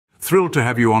Thrilled to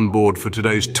have you on board for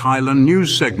today's Thailand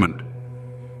news segment.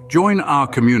 Join our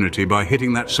community by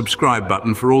hitting that subscribe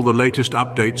button for all the latest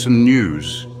updates and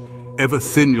news. Ever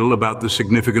thinly about the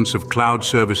significance of cloud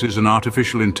services and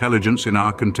artificial intelligence in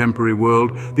our contemporary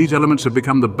world? These elements have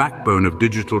become the backbone of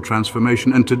digital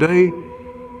transformation, and today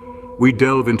we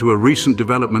delve into a recent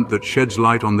development that sheds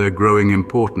light on their growing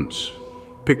importance.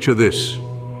 Picture this.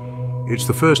 It's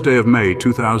the first day of May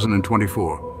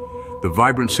 2024. The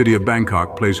vibrant city of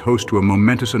Bangkok plays host to a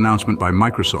momentous announcement by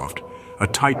Microsoft, a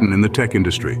titan in the tech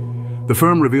industry. The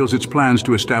firm reveals its plans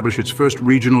to establish its first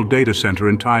regional data center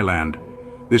in Thailand.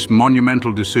 This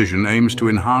monumental decision aims to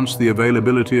enhance the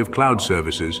availability of cloud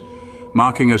services,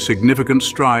 marking a significant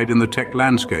stride in the tech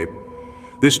landscape.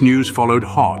 This news followed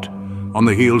hot on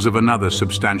the heels of another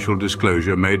substantial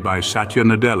disclosure made by Satya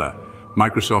Nadella,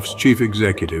 Microsoft's chief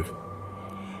executive.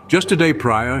 Just a day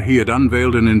prior, he had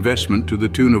unveiled an investment to the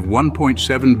tune of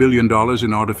 $1.7 billion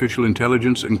in artificial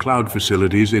intelligence and cloud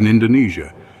facilities in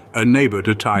Indonesia, a neighbor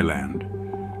to Thailand.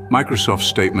 Microsoft's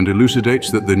statement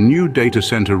elucidates that the new data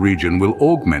center region will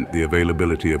augment the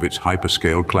availability of its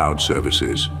hyperscale cloud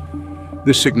services.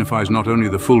 This signifies not only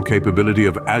the full capability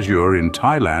of Azure in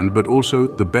Thailand, but also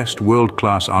the best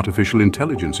world-class artificial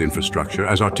intelligence infrastructure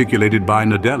as articulated by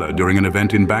Nadella during an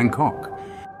event in Bangkok.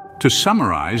 To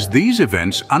summarize, these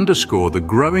events underscore the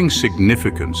growing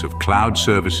significance of cloud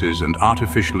services and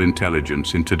artificial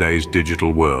intelligence in today's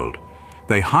digital world.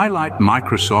 They highlight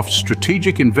Microsoft's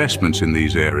strategic investments in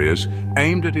these areas,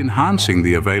 aimed at enhancing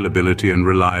the availability and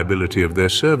reliability of their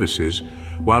services,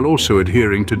 while also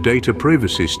adhering to data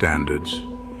privacy standards.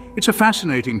 It's a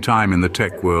fascinating time in the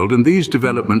tech world, and these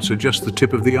developments are just the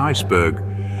tip of the iceberg.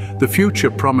 The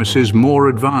future promises more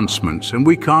advancements, and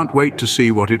we can't wait to see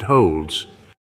what it holds.